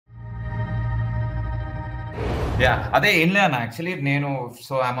Yeah అదే ఏం లేదు యాక్చువల్లీ నేను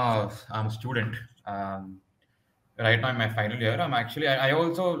so I'm student right now in my final year. I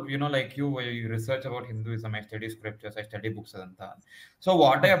also, like you, I research about Hinduism, I study scriptures, I study books adanta. So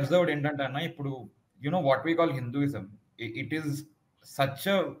what I observed ఏంటంటే అన్న ఇప్పుడు what we call Hinduism, it is such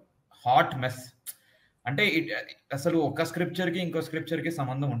a hot mess. అంటే అసలు ఒక scripture కి ఇంకో scripture కి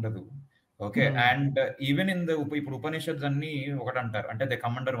సంబంధం ఉండదు. Okay, and even in the ఇప్పుడు ఉపనిషత్స్ అన్ని ఒకటి అంటారు, అంటే they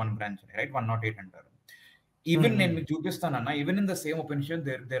come under one branch, right, 108 అంటారు. ఈవెన్ నేను మీకు చూపిస్తానన్నా, even in the same Upanishad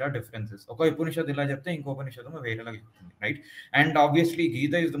there are differences. ఒక ఉపనిషత్ ఇలా చెప్తే ఇంకో ఉపనిషత్తు వేరేలాగా చెప్తుంది, right? And obviously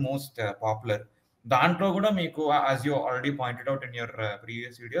Gita is the most popular. దాంట్లో కూడా మీకు as you already pointed out in your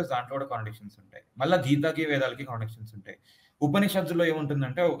previous videos, దాంట్లో కూడా కాంట్రడిక్షన్స్ ఉంటాయి. మళ్ళీ గీతకి వేదాలకి కాంట్రడిక్షన్స్ ఉంటాయి. ఉపనిషత్తులో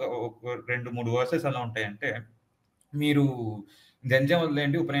ఏముంటుందంటే ఒక 2-3 వర్సెస్ అలా ఉంటాయంటే, మీరు జంజం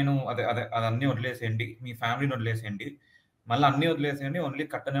వదిలేయండి, ఉపనయనం అదే అదే అదన్నీ వదిలేసేయండి, మీ ఫ్యామిలీని వదిలేసేయండి, మళ్ళీ అన్ని వదిలేసేయండి, ఓన్లీ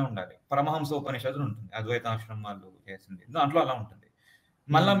కట్టనే ఉండాలి. పరమహంస ఉపనిషత్తులు ఉంటుంది, అద్వైతాశ్రమం వాళ్ళు చేసింది, దాంట్లో అలా ఉంటుంది.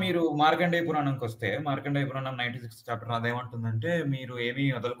 మళ్ళీ మీరు మార్కండేయ పురాణంకి వస్తే, మార్కండేయ పురాణం 96 చాప్టర్ అదేమంటుందంటే, మీరు ఏమీ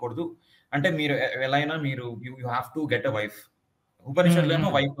వదలకూడదు, అంటే మీరు ఎలా అయినా మీరు you have to get a wife. ఉపనిషత్తులో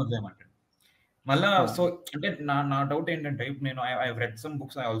ఏమో వైఫ్ వదిలేయమంటాడు. మళ్ళా సో అంటే నా డౌట్ ఏంటంటే, ఇప్పుడు నేను I read some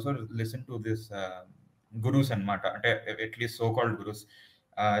books, I also listen to this gurus అన్నమాట, అంటే at least so called gurus,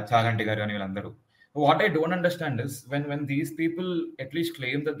 Chaganti గారు అని వీళ్ళందరూ. What I don't understand is when these people at least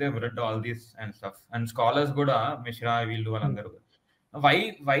claim that they've read all these and stuff, and scholars kuda Mishra వీళ్ళు వాళ్ళందరూ,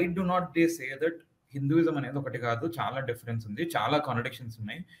 why do not they say that Hinduism అనేది ఒకటి కాదు, చాలా difference ఉంది, చాలా కాంట్రడిక్షన్స్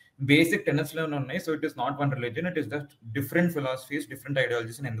ఉన్నాయి, basic tenets లోనే ఉన్నాయి, so it is not one religion, it is just different philosophies, different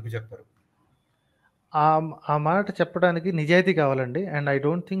ideologies అని ఎందుకు చెప్పారు? ఆ మాట చెప్పడానికి నిజాయితీ కావాలండి. And I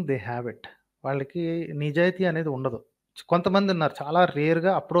don't think they have it. వాళ్ళకి నిజాయితీ అనేది ఉండదు. కొంతమంది ఉన్నారు, చాలా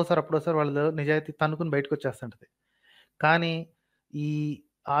రేర్గా అప్పుడోసారి వాళ్ళు నిజాయితీ తన్నుకుని బయటకు వచ్చేస్తుంటది. కానీ ఈ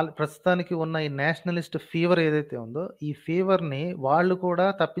ప్రస్తుతానికి ఉన్న ఈ నేషనలిస్ట్ ఫీవర్ ఏదైతే ఉందో, ఈ ఫీవర్ని వాళ్ళు కూడా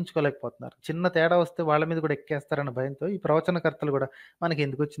తప్పించుకోలేకపోతున్నారు. చిన్న తేడా వస్తే వాళ్ళ మీద కూడా ఎక్కేస్తారన్న భయంతో ఈ ప్రవచనకర్తలు కూడా, మనకి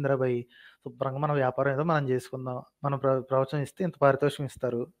ఎందుకు వచ్చిందిరా భయ్, శుభ్రంగా మన వ్యాపారం ఏదో మనం చేసుకుందాం, మనం ప్రవచనం ఇస్తే ఇంత పారితోషికం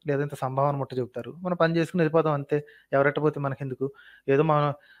ఇస్తారు, లేదా ఇంత సంభావన ముట్ట చెబుతారు, మనం పని చేసుకుని వెళ్ళిపోతాం అంతే, ఎవరెట్టపోతే మనకెందుకు, ఏదో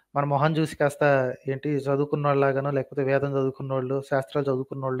మన మొహం చూసి కాస్త ఏంటి చదువుకున్న వాళ్ళలాగానో, లేకపోతే వేదం చదువుకున్న వాళ్ళు, శాస్త్రాలు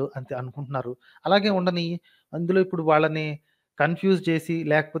చదువుకున్న వాళ్ళు అంతే అనుకుంటున్నారు. అలాగే ఉండని, అందులో ఇప్పుడు వాళ్ళని కన్ఫ్యూజ్ చేసి,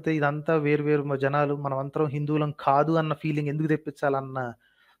 లేకపోతే ఇదంతా వేరు వేరు జనాలు, మనం అందరం హిందువులం కాదు అన్న ఫీలింగ్ ఎందుకు తెప్పించాలన్న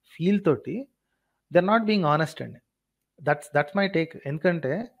ఫీల్ తోటి they are not being honest అండి. That's my take.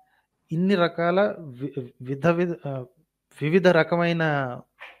 ఎందుకంటే ఇన్ని రకాల వివిధ రకమైన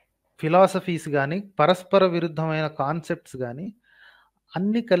ఫిలాసఫీస్ కానీ, పరస్పర విరుద్ధమైన కాన్సెప్ట్స్ కానీ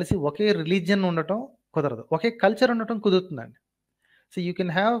అన్నీ కలిసి ఒకే రిలీజియన్ ఉండటం కుదరదు, ఒకే కల్చర్ ఉండటం కుదురుతుందండి. So you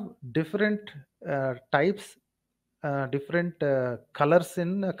can have different types, different colours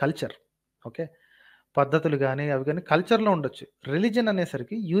in culture, okay, పద్ధతులు కానీ అవి కానీ కల్చర్లో ఉండొచ్చు. రిలీజన్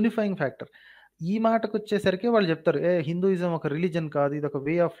అనేసరికి యూనిఫైయింగ్ ఫ్యాక్టర్. ఈ మాటకు వచ్చేసరికి వాళ్ళు చెప్తారు, హిందూయిజం ఒక రిలీజన్ కాదు, ఇది ఒక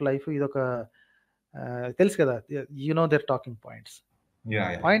వే ఆఫ్ లైఫ్, ఇది ఒక తెలుసు కదా, దేర్ టాకింగ్ పాయింట్స్.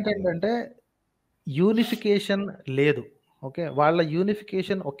 పాయింట్ ఏంటంటే యూనిఫికేషన్ లేదు, ఓకే, వాళ్ళ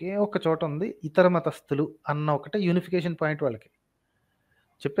యూనిఫికేషన్ ఒకే ఒక చోట ఉంది, ఇతర మతస్థులు అన్న ఒకటే యూనిఫికేషన్ పాయింట్ వాళ్ళకి.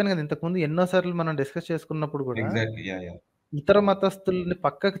 చెప్పాను కదా ఇంతకుముందు ఎన్నోసార్లు మనం డిస్కస్ చేసుకున్నప్పుడు కూడా, ఇతర మతస్థుల్ని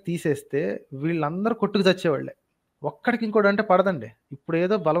పక్కకు తీసేస్తే వీళ్ళందరూ కొట్టుకు చచ్చేవాళ్ళే, ఒక్కడికి ఇంకోటి అంటే పడదండి. ఇప్పుడు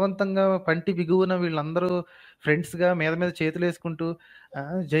ఏదో బలవంతంగా పంటి బిగువున వీళ్ళందరూ ఫ్రెండ్స్గా మీద చేతులు వేసుకుంటూ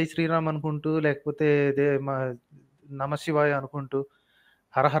జై శ్రీరామ్ అనుకుంటూ, లేకపోతే నమ శివాయ అనుకుంటూ,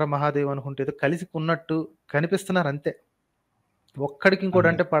 హరహర మహాదేవ్ అనుకుంటూ ఏదో కలిసి ఉన్నట్టు కనిపిస్తున్నారు అంతే. ఒక్కడికి ఇంకోటి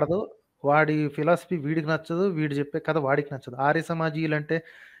అంటే పడదు, వాడి ఫిలాసఫీ వీడికి నచ్చదు, వీడు చెప్పే కథ వాడికి నచ్చదు. ఆర్య సమాజీయులు అంటే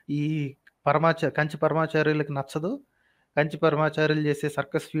ఈ కంచి పరమాచార్యులకు నచ్చదు, కంచి పరమాచార్యులు చేసే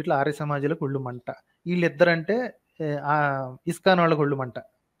సర్కస్ ఫీట్లు ఆర్య సమాజీలకు ఒళ్ళు మంట, వీళ్ళిద్దరంటే ఇస్కాన్ వాళ్ళకి ఒళ్ళు మంట.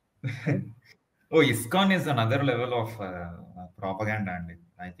 ISKCON is another level of propaganda అండి.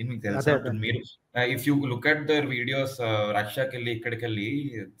 ఐ థింక్ మీకు తెలిసే ఉంటుంది. మీరు if you look at there videos, రష్యాకి వెళ్ళి ఇక్కడికి వెళ్ళి,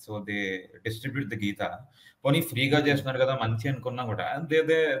 సో దే డిస్ట్రిబ్యూట్ ద గీత, పోనీ ఫ్రీగా చేస్తున్నారు కదా మంచి అనుకున్నా కూడా,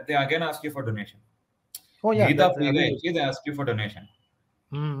 they again ask you for donation. గీత ఫ్రీగా ఇచ్చి they ask you for donation.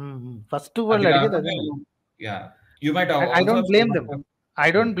 First వాళ్ళు అడిగేది అదే. ఐ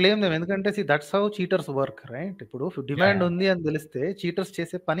డోంట్ బ్లేమ్ దెమ్, ఎందుకంటే that's how cheaters work, right? ఇప్పుడు డిమాండ్ ఉంది అని తెలిస్తే చీటర్స్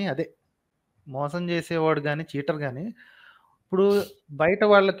చేసే పని అదే. మోసం చేసేవాడు కానీ చీటర్ కానీ, ఇప్పుడు బయట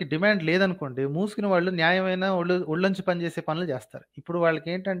వాళ్ళకి డిమాండ్ లేదనుకోండి, మూసుకుని వాళ్ళు న్యాయమైన ఒళ్ళొంచి పనిచేసే పనులు చేస్తారు. ఇప్పుడు వాళ్ళకి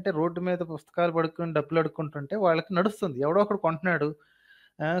ఏంటంటే రోడ్డు మీద పుస్తకాలు పడుకుని డబ్బులు అడుక్కుంటుంటే వాళ్ళకి నడుస్తుంది, ఎవడో ఒకడు కొంటున్నాడు,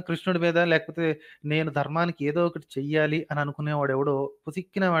 కృష్ణుడి మీద, లేకపోతే నేను ధర్మానికి ఏదో ఒకటి చెయ్యాలి అని అనుకునేవాడు ఎవడో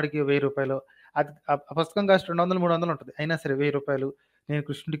పుసిక్కిన వాడికి 1000 రూపాయలు, అది ఆ పుస్తకం కాస్ట్ 200-300 ఉంటుంది, అయినా సరే 1000 రూపాయలు నేను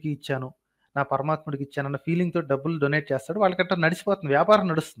కృష్ణుడికి ఇచ్చాను, నా పరమాత్ముడికి ఇచ్చానన్న ఫీలింగ్తో డబ్బులు డొనేట్ చేస్తాడు. వాళ్ళకట్ట నడిచిపోతుంది, వ్యాపారం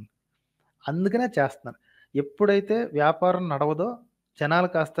నడుస్తుంది. అందుకనే చేస్తున్నారు. ఎప్పుడైతే వ్యాపారం నడవదో జనాలు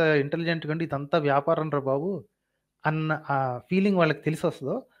కాస్త ఇంటెలిజెంట్గా ఉండి ఇదంతా వ్యాపారం రా బాబు అన్న ఆ ఫీలింగ్ వాళ్ళకి తెలిసి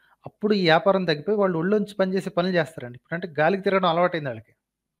వస్తుందో అప్పుడు ఈ వ్యాపారం తగ్గిపోయి వాళ్ళు ఒళ్ళొంచి పనిచేసే పనులు చేస్తారండి. ఇప్పుడంటే గాలికి తిరగడం అలవాటైంది వాళ్ళకి.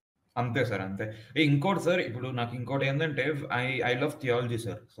 అంతే సార్, అంతే. ఇంకోటి సార్, ఇప్పుడు నాకు ఇంకోటి ఏంటంటే I love theology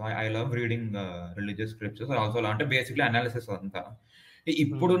sir. So I love reading religious scriptures also, అంటే బేసిక్లీ అనాలిసిస్ అంతా.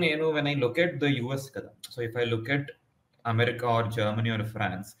 ఇప్పుడు నేను when I look at the US కదా, so if I look at America are Germany are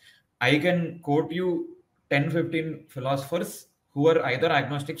France, I can coat you 10-15 philosophers who are either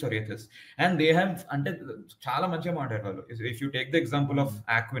agnostics or atheists, and they have, అంటే చాలా మంచిగా మాట్లాడారు వాళ్ళు. If you take the example of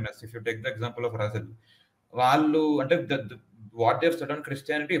ఆక్వినస్, if you take the example of Russell, వాళ్ళు అంటే what they've said on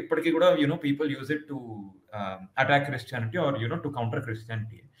Christianity, ఇప్పటికీ కూడా people use it to attack Christianity or to counter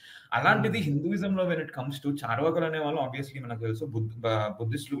Christianity. అలాంటిది హిందూయిజంలో when it comes to చార్వాకులు అనే వాళ్ళు obviously మనకు తెలుసు,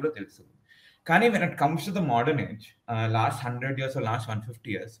 బుద్ధిస్టులు కూడా తెలుసు. కానీ when it comes to the modern age, last 100 years or last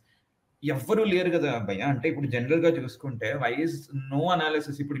 150 years ఎవ్వరూ లేరు కదా భయ్య. అంటే ఇప్పుడు జనరల్ గా చూసుకుంటే వై ఇస్ నో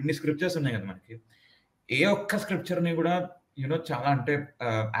అనాలిసిస్? ఇప్పుడు ఇన్ని స్క్రిప్చర్స్ ఉన్నాయి కదా మనకి, ఏ ఒక్క స్క్రిప్చర్ ని కూడా చాలా అంటే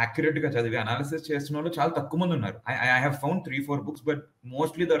యాక్యురేట్ గా చదివి అనాలిసిస్ చేస్తున్న వాళ్ళు చాలా తక్కువ మంది ఉన్నారు. I have found 3-4 books, but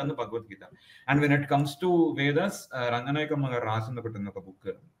mostly there on the Bhagavad Gita. And when it comes to Vedas, Ranganayakamma గారు రాసింది ఒకటి ఉంది, ఒక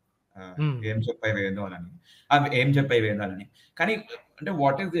బుక్, ఏం చెప్పాయి వేదాలని, అవి ఏం చెప్పాయి వేదాలని. కానీ అంటే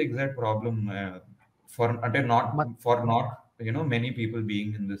what is the exact problem for, అంటే not many people being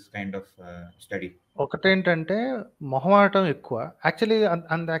in this kind of study? ఒకటేంటంటే మొహమాటం ఎక్కువ. యాక్చువల్లీ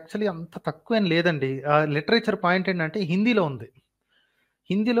అంత తక్కువ ఏం లేదండి. లిటరేచర్ పాయింట్ ఏంటంటే హిందీలో ఉంది.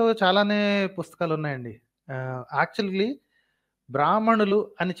 హిందీలో చాలానే పుస్తకాలు ఉన్నాయండి. యాక్చువల్లీ బ్రాహ్మణులు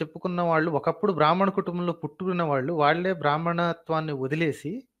అని చెప్పుకున్న వాళ్ళు, ఒకప్పుడు బ్రాహ్మణ కుటుంబంలో పుట్టుకున్న వాళ్ళు, వాళ్ళే బ్రాహ్మణత్వాన్ని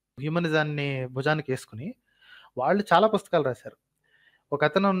వదిలేసి హ్యూమనిజాన్ని భుజానికి వేసుకుని వాళ్ళు చాలా పుస్తకాలు రాశారు. ఒక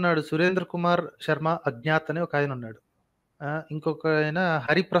అతను ఉన్నాడు, సురేంద్ర కుమార్ శర్మ అజ్ఞాత్ అని ఒక ఆయన ఉన్నాడు. ఇంకొక ఆయన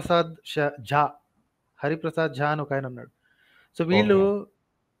హరిప్రసాద్ ఝా అని ఒక ఆయన ఉన్నాడు. సో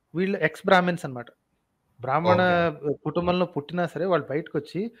వీళ్ళు ఎక్స్ బ్రాహ్మిన్స్ అనమాట. బ్రాహ్మణ కుటుంబంలో పుట్టినా సరే వాళ్ళు బయటకు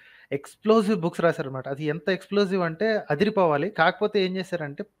వచ్చి ఎక్స్ప్లోజివ్ బుక్స్ రాశారనమాట. అది ఎంత ఎక్స్ప్లోజివ్ అంటే అదిరిపోవాలి. కాకపోతే ఏం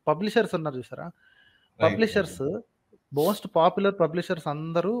చేశారంటే పబ్లిషర్స్ ఉన్నారు చూసారా, పబ్లిషర్స్ మోస్ట్ పాపులర్ పబ్లిషర్స్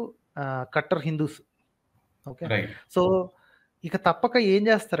అందరూ కట్టర్ హిందూస్. ఓకే, సో ఇక తప్పక ఏం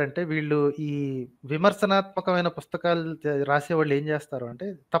చేస్తారంటే వీళ్ళు ఈ విమర్శనాత్మకమైన పుస్తకాలు రాసేవాళ్ళు ఏం చేస్తారు అంటే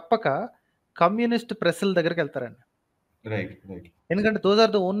తప్పక కమ్యూనిస్ట్ ప్రెస్ల దగ్గరికి వెళ్తారండి. ఎందుకంటే those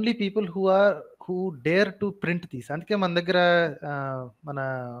are the only people who dare to print these. అందుకే మన దగ్గర మన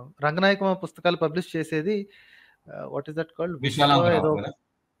రంగనాయకమ్మ పుస్తకాలు పబ్లిష్ చేసేది వాట్ ఈస్ దట్ కాల్డ్,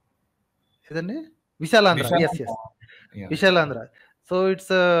 ఏదండి, విశాలాంధ్ర. విశాలాంధ్ర. సో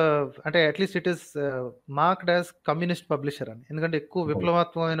ఇట్స్ అంటే at least it is marked as communist publisher అని. ఎందుకంటే ఎక్కువ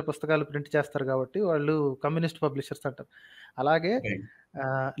విప్లవాత్మకమైన పుస్తకాలు ప్రింట్ చేస్తారు కాబట్టి వాళ్ళు కమ్యూనిస్ట్ పబ్లిషర్స్ అంటారు. అలాగే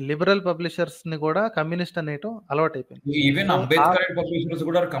లిబరల్ పబ్లిషర్స్ ని కూడా కమ్యూనిస్ట్ అనేయటం అలవాటు అయిపోయింది. ఈవెన్ అంబేద్కర్ పబ్లిషర్స్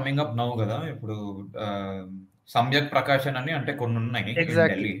కూడా ఆర్ కమింగ్ అప్ నౌ కదా. ఇప్పుడు సమ్యక్ ప్రకాశన్ అని అంటే కొన్ని ఉన్నాయి.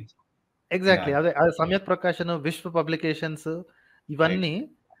 ఎగ్జాక్ట్లీ అదే సమ్యక్ ప్రకాశన్, విశ్వ పబ్లికేషన్స్, ఇవన్నీ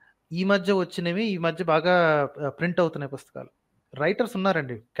ఈ మధ్య వచ్చినవి, ఈ మధ్య బాగా ప్రింట్ అవుతున్నాయి పుస్తకాలు. రైటర్స్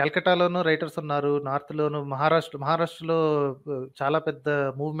ఉన్నారండి, కలకట్టాలోనూ రైటర్స్ ఉన్నారు, నార్త్లోను, మహారాష్ట్రలో చాలా పెద్ద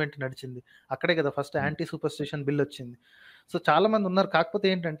మూవ్మెంట్ నడిచింది. అక్కడే కదా ఫస్ట్ యాంటీ సూపర్ స్టిషన్ బిల్ వచ్చింది. సో చాలా మంది ఉన్నారు. కాకపోతే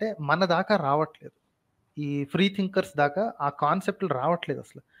ఏంటంటే మన దాకా రావట్లేదు, ఈ ఫ్రీ థింకర్స్ దాకా ఆ కాన్సెప్ట్లు రావట్లేదు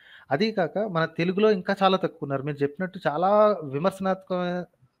అసలు. అదీ కాక మన తెలుగులో ఇంకా చాలా తక్కువ ఉన్నారు. మీరు చెప్పినట్టు చాలా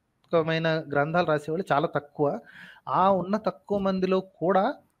విమర్శనాత్మకమైన గ్రంథాలు రాసేవాళ్ళు చాలా తక్కువ. ఆ ఉన్న తక్కువ మందిలో కూడా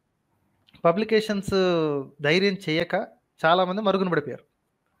పబ్లికేషన్స్ ధైర్యం చేయక చాలా మంది మరుగున పడిపోయారు.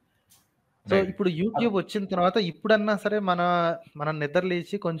 సో ఇప్పుడు యూట్యూబ్ వచ్చిన తర్వాత ఇప్పుడన్నా సరే మనం నిద్ర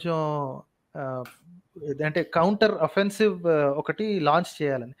లేచి కొంచెం అంటే కౌంటర్ అఫెన్సివ్ ఒకటి లాంచ్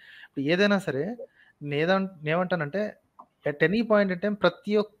చేయాలని. ఇప్పుడు ఏదైనా సరే నేనేమంటానంటే at any point in time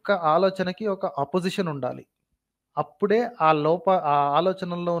ప్రతి ఒక్క ఆలోచనకి ఒక అపోజిషన్ ఉండాలి. అప్పుడే ఆ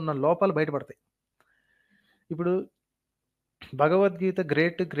ఆలోచనల్లో ఉన్న లోపాలు బయటపడతాయి. ఇప్పుడు భగవద్గీత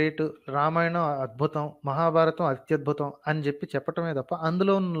గ్రేట్, రామాయణం అద్భుతం, మహాభారతం అత్యద్భుతం అని చెప్పటమే తప్ప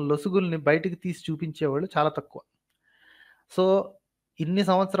అందులో ఉన్న లొసుగుల్ని బయటికి తీసి చూపించేవాళ్ళు చాలా తక్కువ. సో ఇన్ని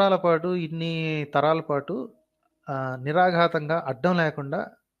సంవత్సరాల పాటు, ఇన్ని తరాల పాటు నిరాఘాతంగా అడ్డం లేకుండా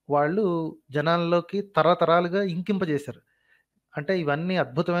వాళ్ళు జనాల్లోకి తరతరాలుగా ఇంకింపజేశారు. అంటే ఇవన్నీ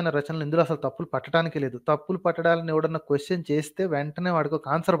అద్భుతమైన రచనలు, ఇందులో అసలు తప్పులు పట్టడానికి లేదు. తప్పులు పట్టడాలని ఎవడన్నా క్వశ్చన్ చేస్తే వెంటనే వాడికి ఒక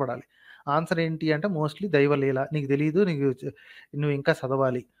ఆన్సర్ పడాలి. ఆన్సర్ ఏంటి అంటే మోస్ట్లీ దైవలీల, నీకు తెలియదు, నువ్వు ఇంకా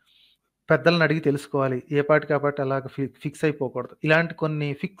చదవాలి, పెద్దలను అడిగి తెలుసుకోవాలి, ఏ పాటికి ఆ పాటి అలాగ ఫిక్స్ అయిపోకూడదు. ఇలాంటి కొన్ని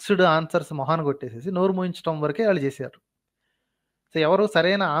ఫిక్స్డ్ ఆన్సర్స్ మొహాన్ని కొట్టేసేసి నోరు మోయించడం వరకే వాళ్ళు చేశారు. సో ఎవరు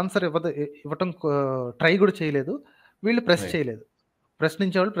సరైన ఆన్సర్ ఇవ్వటం ట్రై కూడా చేయలేదు, వీళ్ళు ప్రెస్ రైట్ చేయలేదు,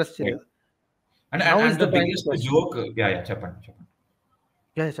 ప్రశ్నించేవాళ్ళు ప్రెస్ రైట్ చేయలేదు. And now and is the the time to biggest question. Joke చెప్పండి చెప్పండి.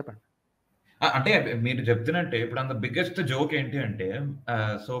 చెప్పండి. అంటే మీరు చెప్తున్నట్టే ఇప్పుడు అంత బిగ్గెస్ట్ జోక్ ఏంటి అంటే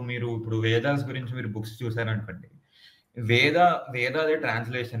సో మీరు ఇప్పుడు వేదాస్ గురించి మీరు బుక్స్ చూసారనుకోండి, వేదాది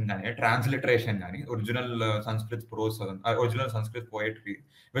ట్రాన్స్లేషన్ కానీ ట్రాన్స్లిటరేషన్ కానీ original Sanskrit pros original Sanskrit poetry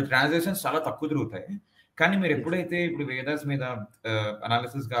with translations చాలా తక్కువ తిరుగుతాయి. కానీ మీరు ఎప్పుడైతే ఇప్పుడు వేదాస్ మీద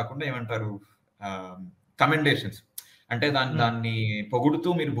అనాలిసిస్ కాకుండా ఏమంటారు కమెండేషన్స్ అంటే దాన్ని పొగుడుతూ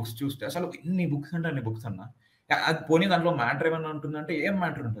మీరు బుక్స్ చూస్తే అసలు ఇన్ని బుక్స్ అంటే అన్ని బుక్స్ అన్నా అది పోనీ దాంట్లో మ్యాటర్ ఏమన్నా ఉంటుందంటే ఏం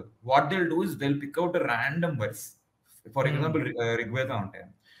మ్యాటర్ ఉంటుంది. What Dil do is Dil pick out random verse. For example Rigveda ఉంటాయి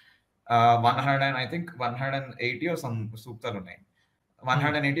 180 సమ్ సూక్తాలు ఉన్నాయి.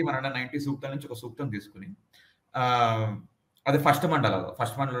 190 సూక్తాల నుంచి ఒక సూక్తం తీసుకుని అది ఫస్ట్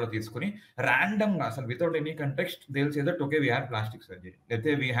మండలలో తీసుకుని ర్యాండమ్ గా అసలు without any context Dil say that okay we had plastic surgery,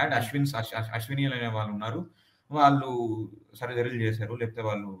 లేకపోతే వి హ్యాడ్ అశ్వినీలు అనే వాళ్ళు ఉన్నారు, వాళ్ళు సర్జరీలు చేశారు, లేకపోతే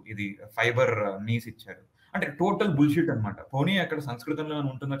వాళ్ళు ఇది ఫైబర్ నీస్ ఇచ్చారు. అంటే టోటల్ బుల్షిట్ అనమాట. పోనీ అక్కడ సంస్కృతంలో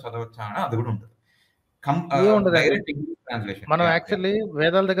ఉంటుందో చదవచ్చా అని అది కూడా ఉంటుంది. Direct English translation. మనం యాక్చువల్లీ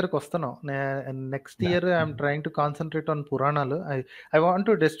వేదాల దగ్గరకు వస్తున్నాం. Next year I'm trying to concentrate on పురాణాలు. I want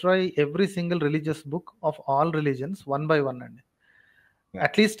to destroy every single religious book of all religions one by one అండి.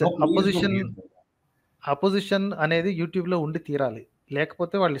 అట్లీస్ట్ అపోజిషన్ అనేది యూట్యూబ్ లో ఉండి తీరాలి,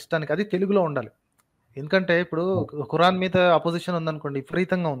 లేకపోతే వాళ్ళ ఇష్టానికి అది తెలుగులో ఉండాలి. ఎందుకంటే ఇప్పుడు ఖురాన్ మీద అపోజిషన్ ఉందనుకోండి,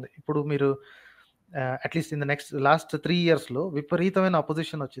 విపరీతంగా ఉంది. ఇప్పుడు మీరు at least in the last 3 years లో విపరీతమైన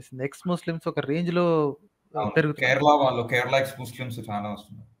అపోజిషన్ వచ్చేసింది. ఎక్స్ ముస్లిమ్స్ ఒక రేంజ్ లో పెరుగుతున్నారు. కేరళ ఎక్స్ ముస్లిమ్స్ చాలా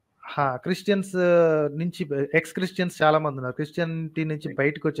వస్తున్నారు. క్రిస్టియన్స్ నుంచి ఎక్స్ క్రిస్టియన్స్ చాలా మంది ఉన్నారు. క్రిస్టియనిటీ నుంచి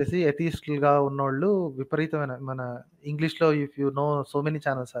బయటకు వచ్చేసి ఎథిస్టులుగా ఉన్నోళ్ళు విపరీతమైన, మన ఇంగ్లీష్ లో if you know so many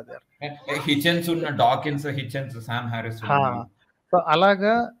channels are there. So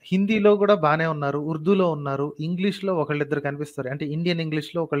అలాగా హిందీలో కూడా బానే ఉన్నారు, ఉర్దూలో ఉన్నారు, ఇంగ్లీష్ లో ఒకళ్ళిద్దరు కనిపిస్తారు, అంటే ఇండియన్ ఇంగ్లీష్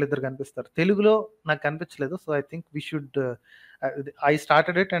లో ఒకళ్ళిద్దరు కనిపిస్తారు, తెలుగులో నాకు కనిపించలేదు. So I think we should I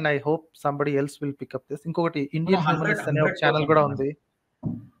started it and I hope somebody else will pick up this. ఇంకొకటి ఇండియన్ హ్యూమనిస్ట్ అనే ఒక ఛానల్ కూడా ఉంది.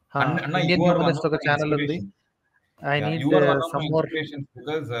 ఇండియన్ హ్యూమనిస్ట్ ఒక ఛానల్ ఉంది. ఐ నీడ్ సమ్ మోర్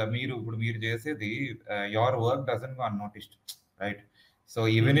మీరు చేసేది your work doesn't go unnoticed, right? So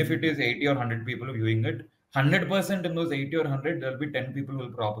even if it is 80 or 100 people viewing it, 100% in those 80 or 100 there will be 10 people who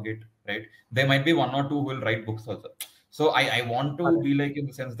will propagate, right? There might be 1 or 2 who will write books also. So I want to be like, in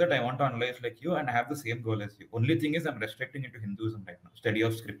the sense that I want to analyze like you and have the same goal as you. Only thing is I'm restricting it to Hinduism right now, study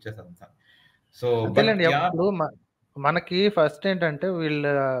of scriptures and so మనకి first ఏంటంటే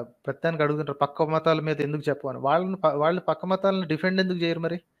వీళ్ళు ప్రత్యేకంగా అడుగుతుంటారు పక్క మతాల మీద ఎందుకు చెప్పమని. వాళ్ళు పక్క మతాలను డిఫెండ్ ఎందుకు చేయరు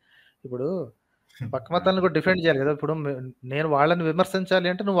మరి? ఇప్పుడు పక్క మతాలను కూడా డిఫెండ్ చేయాలి కదా. ఇప్పుడు నేను వాళ్ళని విమర్శించాలి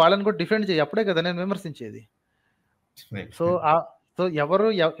అంటే నువ్వు వాళ్ళని కూడా డిఫెండ్ చేయి, అప్పుడే కదా నేను విమర్శించేది. సో ఎవరు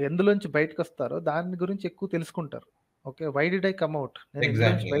ఎందులోంచి బయటకు వస్తారో దాని గురించి ఎక్కువ తెలుసుకుంటారు. Okay, why did I come out, నేను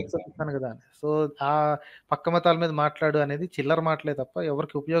ఎందులోంచి బయటకు వస్తాను కదా అని. సో ఆ పక్క మతాల మీద మాట్లాడు అనేది చిల్లర మాటలే తప్ప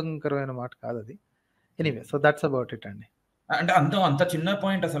ఎవరికి ఉపయోగకరమైన మాట కాదు అది. Anyway, so that's about it అండి. అంటే అంత చిన్న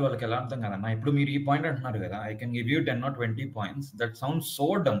పాయింట్ అసలు వాళ్ళకి ఎలా అర్థం కదన్నా. ఇప్పుడు మీరు ఈ పాయింట్ అంటున్నారు కదా, I can give you 10 or 20 points that sound so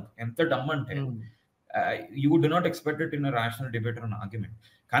డమ్. ఎంత డమ్ అంటే you do not expect it in a rational debate are an argument.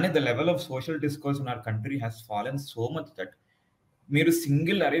 కానీ the level of social discourse in our country has fallen so much that మీరు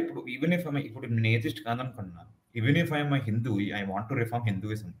single అరే ఇప్పుడు even if ఇప్పుడు నేను atheist కాదనుకున్నాను, even if I'm Hindu, I want to reform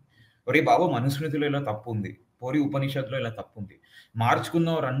Hinduism. ఒరే బాబు, మనుస్మృతిలో ఇలా తప్పు ఉంది, పోరి ఉపనిషత్తులో ఇలా తప్పు ఉంది,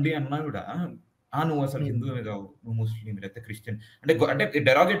 మార్చుకుందాం రండి అన్నా కూడా నువ్వు అసలు హిందువే కావు, నువ్వు ముస్లిం లేకపోతే క్రిస్టియన్ అంటే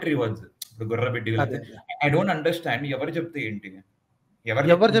డెరాగేటరీ వర్డ్స్. ఇప్పుడు గొర్రెబెట్టి ఐ డోంట్ అండర్స్టాండ్. ఎవరు చెప్తే ఏంటి,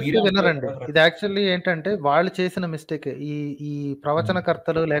 ఎవరు చెప్తే వినరండి. ఇది యాక్చువల్లీ ఏంటంటే వాళ్ళు చేసిన మిస్టేక్. ఈ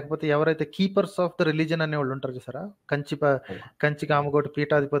ప్రవచనకర్తలు లేకపోతే ఎవరైతే కీపర్స్ ఆఫ్ ద రిలీజన్ అనే వాళ్ళు ఉంటారు చూసారా, కంచి కామకోటి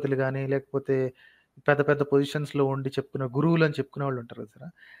పీఠాధిపతులు కానీ లేకపోతే పెద్ద పెద్ద పొజిషన్స్ లో ఉండి చెప్పుకునే గురువులు అని చెప్పుకునే వాళ్ళు ఉంటారు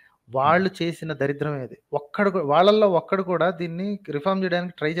చూసారా, వాళ్ళు చేసిన దరిద్రం ఏది. వాళ్ళల్లో ఒక్కడు కూడా దీన్ని రిఫార్మ్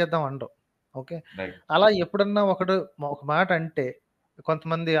చేయడానికి ట్రై చేద్దాం అనడం. ఓకే, అలా ఎప్పుడన్నా ఒక మాట అంటే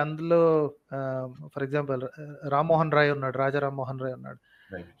కొంతమంది అందులో ఫర్ ఎగ్జాంపుల్ రామ్మోహన్ రాయ్ ఉన్నాడు, రాజా రామ్మోహన్ రాయ్ ఉన్నాడు.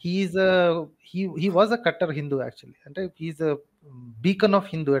 He was a cutter Hindu actually, అంటే he's a beacon of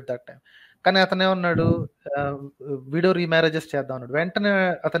Hindu at that time. కానీ అతనే ఉన్నాడు విడో రీమ్యారేజెస్ చేద్దాం అన్నాడు. వెంటనే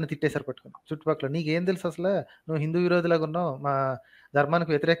అతన్ని తిట్టేశారు పట్టుకుని చుట్టుపక్కల, నీకేం తెలుసు అసలు, నువ్వు హిందూ విరోధిలాగా ఉన్నావు, మా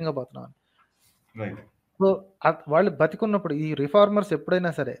ధర్మానికి వ్యతిరేకంగా పోతున్నావు అని. సో వాళ్ళు బతికున్నప్పుడు, ఈ రిఫార్మర్స్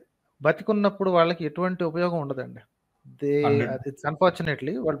ఎప్పుడైనా సరే బతికున్నప్పుడు వాళ్ళకి ఎటువంటి ఉపయోగం ఉండదండి. ఇట్స్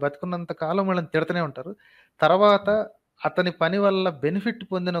అన్ఫార్చునేట్లీ వాళ్ళు బతుకున్నంత కాలం వాళ్ళని తిడుతూనే ఉంటారు. తర్వాత అతని పని వల్ల బెనిఫిట్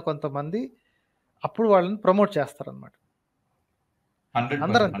పొందిన కొంతమంది అప్పుడు వాళ్ళని ప్రమోట్ చేస్తారనమాట.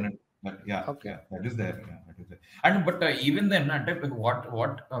 that is there. And but even then అంటే what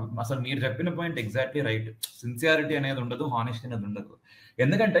అసలు మీరు చెప్పిన పాయింట్ ఎగ్జాక్ట్లీ రైట్. సిన్సియారిటీ అనేది ఉండదు, హానెస్టీ అనేది ఉండదు.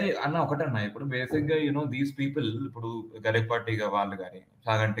 ఎందుకంటే అన్న ఒకటన్నా, ఇప్పుడు బేసిక్ గా దీస్ పీపుల్, ఇప్పుడు గరికపాటిగా వాళ్ళు కానీ,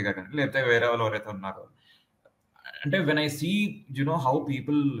 సాగంటిగా కానీ, లేకపోతే వేరే వాళ్ళు ఎవరైతే ఉన్నారో, అంటే when I see how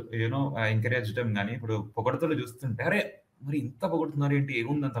people encourage them, కానీ ఇప్పుడు పొగడతలు చూస్తుంటే, అరే మరి ఇంత పొగుడుతున్నారు ఏంటి,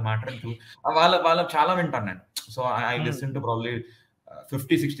 ఏముంది అంత మ్యాటర్ అని వాళ్ళ చాలా వింటాను నేను. So I listen to probably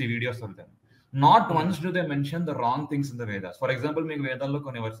 50-60 videos వెళ్తాను. Not once do they mention the wrong things in the Vedas. For example, మీకు వేదాల్లో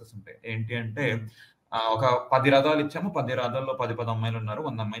కొన్ని వర్సెస్ ఉంటాయి. ఏంటి అంటే, ఒక 10 రథాలు ఇచ్చాము, 10 రథాల్లో 10 అమ్మాయిలు ఉన్నారు,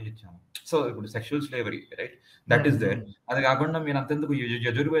 100 అమ్మాయిలు ఇచ్చాము. సో ఇప్పుడు sexual slavery, right, that is there. అది కాకుండా మీరు అంతెందుకు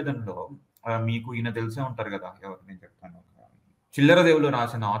యజుర్వేదంలో మీకు ఈయన తెలిసే ఉంటారు కదా, ఎవరు నేను చెప్తాను, చిల్లర దేవులు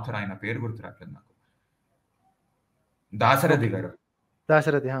రాసిన ఆథర్, ఆయన పేరు గుర్తు రావట్లేదు నాకు, దాశరథి గారు.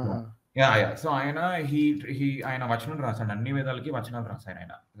 దాశరథి. సో ఆయన వచనాలు రాశాడు, అన్ని వేదాలకి వచనాలు రాశాడు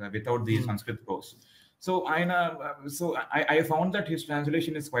ఆయన, without the Sanskrit pros. So ఆయన, so I found that his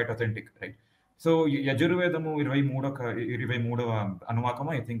translation is quite authentic, right. So యజుర్వేదము 23వ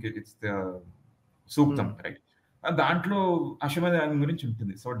అనువాకము, I think it's the Suktam, right. దాంట్లో అశ్వమేధం గురించి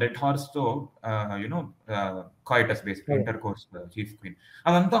ఉంటుంది. సో డెడ్ హార్స్ తో coitus, basic inter course chief queen,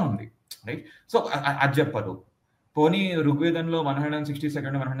 అదంతా ఉంది, రైట్. సో అది చెప్పరు. పోనీ ఋగ్వేదంలో 162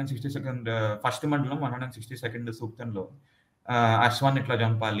 ఫస్ట్ మండలం 162 సూక్తంలో అశ్వాన్ని ఇట్లా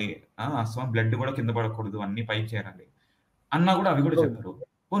చంపాలి, అశ్వం బ్లడ్ కూడా కింద పడకూడదు, అన్ని పైకి చేరాలి అన్నా కూడా అవి కూడా చెప్పరు.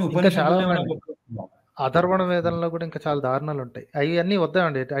 పోనీ అథర్వణ వేదంలో కూడా ఇంకా చాలా దారుణాలు ఉంటాయి. అవి అన్ని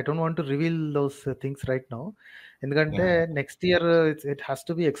వద్దామండి. I don't want to reveal those things right now. ఎందుకంటే next year it has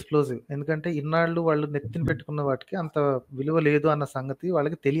to be explosive. ఎందుకంటే ఇన్నాళ్ళు వాళ్ళు నెత్తిన పెట్టుకున్న వాటికి అంత విలువ లేదు అన్న సంగతి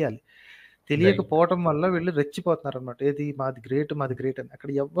వాళ్ళకి తెలియాలి. తెలియకపోవటం వల్ల వీళ్ళు రెచ్చిపోతున్నారు అనమాట. ఏది మాది గ్రేట్ అని. అక్కడ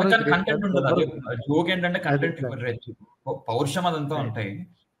ఎవరు పౌరుషం అదంతా ఉంటాయి.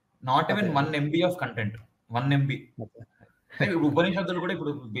 Not even 1 MB of content, 1 MB. ఉపనిషత్తులు కూడా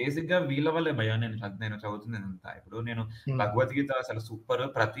ఇప్పుడు బేసిక్ గా వీళ్ళ వల్లే భయ. నేను చదువుతుంది అంతా. ఇప్పుడు నేను భగవద్గీత అసలు సూపర్,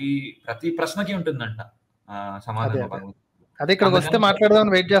 ప్రతి ప్రశ్నకి ఉంటుందంట సమాధానం. అదే ఇక్కడికి వస్తే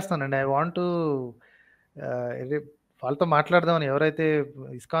మాట్లాడదామని వెయిట్ చేస్తానండి. ఐ వాంట్ టు వాళ్ళతో మాట్లాడదామని. ఎవరైతే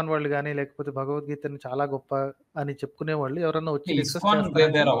ఇస్కాన్ వాళ్ళు కానీ, లేకపోతే భగవద్గీతని చాలా గొప్ప అని చెప్పుకునే వాళ్ళు ఎవరన్నా వచ్చి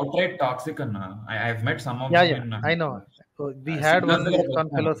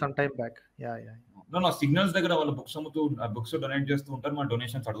సిగ్నల్స్ దగ్గర వాళ్ళ బుక్స్ అమ్ముతూ, బుక్స్ డొనేట్ చేస్తూ ఉంటారు, మా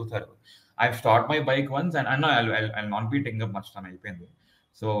డొనేషన్స్ అడుగుతారు. I start my bike once and I not be taking up much time అయిపోయింది.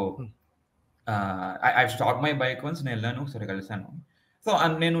 So I start my bike once, నేను వెళ్ళాను, ఒకసారి కలిసాను. సో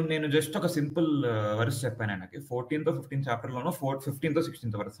నేను జస్ట్ ఒక సింపుల్ వర్స్ చెప్పాను ఆయనకి. 14th or 15th చాప్టర్లోనో 15th or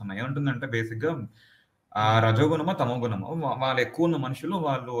 16th verse అన్న ఏముంటుందంటే, బేసిక్ గా రజోగుణమో తమో గుణమో, వాళ్ళు ఎక్కువ ఉన్న మనుషులు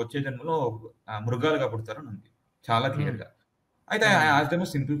వాళ్ళు వచ్చే జన్మలో మృగాలుగా పుడతారు అని ఉంది చాలా క్లియర్ గా. అయితే ఆస్క్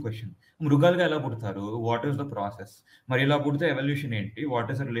సింపుల్ క్వశ్చన్, మృగాలుగా ఎలా పుడతారు, వాట్ ఈస్ ద ప్రాసెస్, మరి ఇలా పుడితే ఎవల్యూషన్ ఏంటి,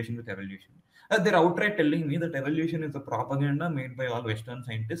 what is the relation with evolution? They're outright telling me that evolution is a propaganda made by all Western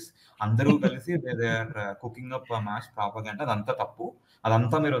scientists. అందరూ కలిసి they are cooking up a mass propaganda. అదంతా తప్పు,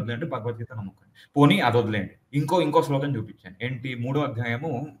 అదంతా మీరు వదిలేండి, భగవద్గీత నమ్ముకోండి. పోనీ అది వదిలేండి. ఇంకో శ్లోకం చూపించాను. ఏంటి, 3వ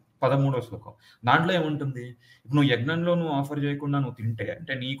అధ్యాయము 13వ శ్లోకం. దాంట్లో ఏముంటుంది, ఇప్పుడు నువ్వు యజ్ఞంలో నువ్వు ఆఫర్ చేయకుండా నువ్వు తింటే,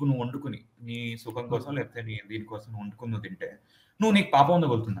 అంటే నువ్వు వండుకుని నీ సుఖం కోసం లేకపోతే నీ దీనికోసం నువ్వు వండుకుని నువ్వు తింటే నీకు పాపం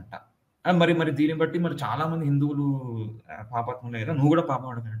ఉండగలుగుతుందంట. మరి దీన్ని బట్టి మరి చాలా మంది హిందువులు పాపాత్మలు లేదా, నువ్వు కూడా పాపం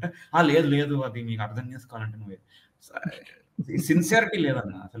అడగంటే లేదు అది మీకు అర్థం చేసుకోవాలంటే నువ్వే. సిన్సియారిటీ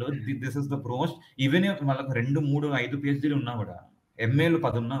లేదన్న అసలు. This is the most. Even వాళ్ళకి 2, 3, 5 PhDలు ఉన్నా కూడా, MAలు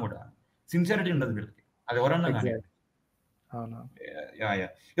 10 ఉన్నా కూడా సిన్సియారిటీ ఉండదు వీళ్ళకి. అది ఎవరన్నా కానీ.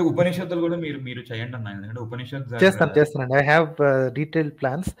 ఉపనిషత్తులు కూడా మీరు చేయండి అన్న. ఎందుకంటే ఉపనిషత్తు చేస్తానండి. I have detailed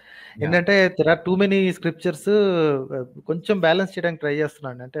plans. ఏంటంటే there are too many scriptures. కొంచెం బ్యాలెన్స్ చేయడానికి ట్రై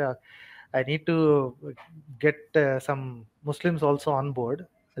చేస్తున్నాను. అంటే I need to get some Muslims also on board.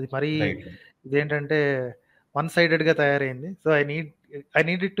 అది మరి ఇదేంటంటే వన్ సైడెడ్ గా తయారైంది. So I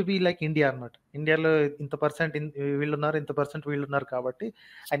need it to be like India అన్నమాట. ఇండియాలో ఇంత పర్సెంట్ వీళ్ళున్నారు, ఇంత పర్సెంట్ వీళ్ళున్నారు, కాబట్టి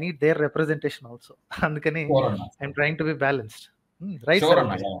I need there representation also. అందుకని I'm trying to be balanced. Right sir.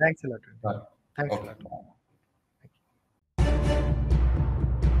 Thanks a lot.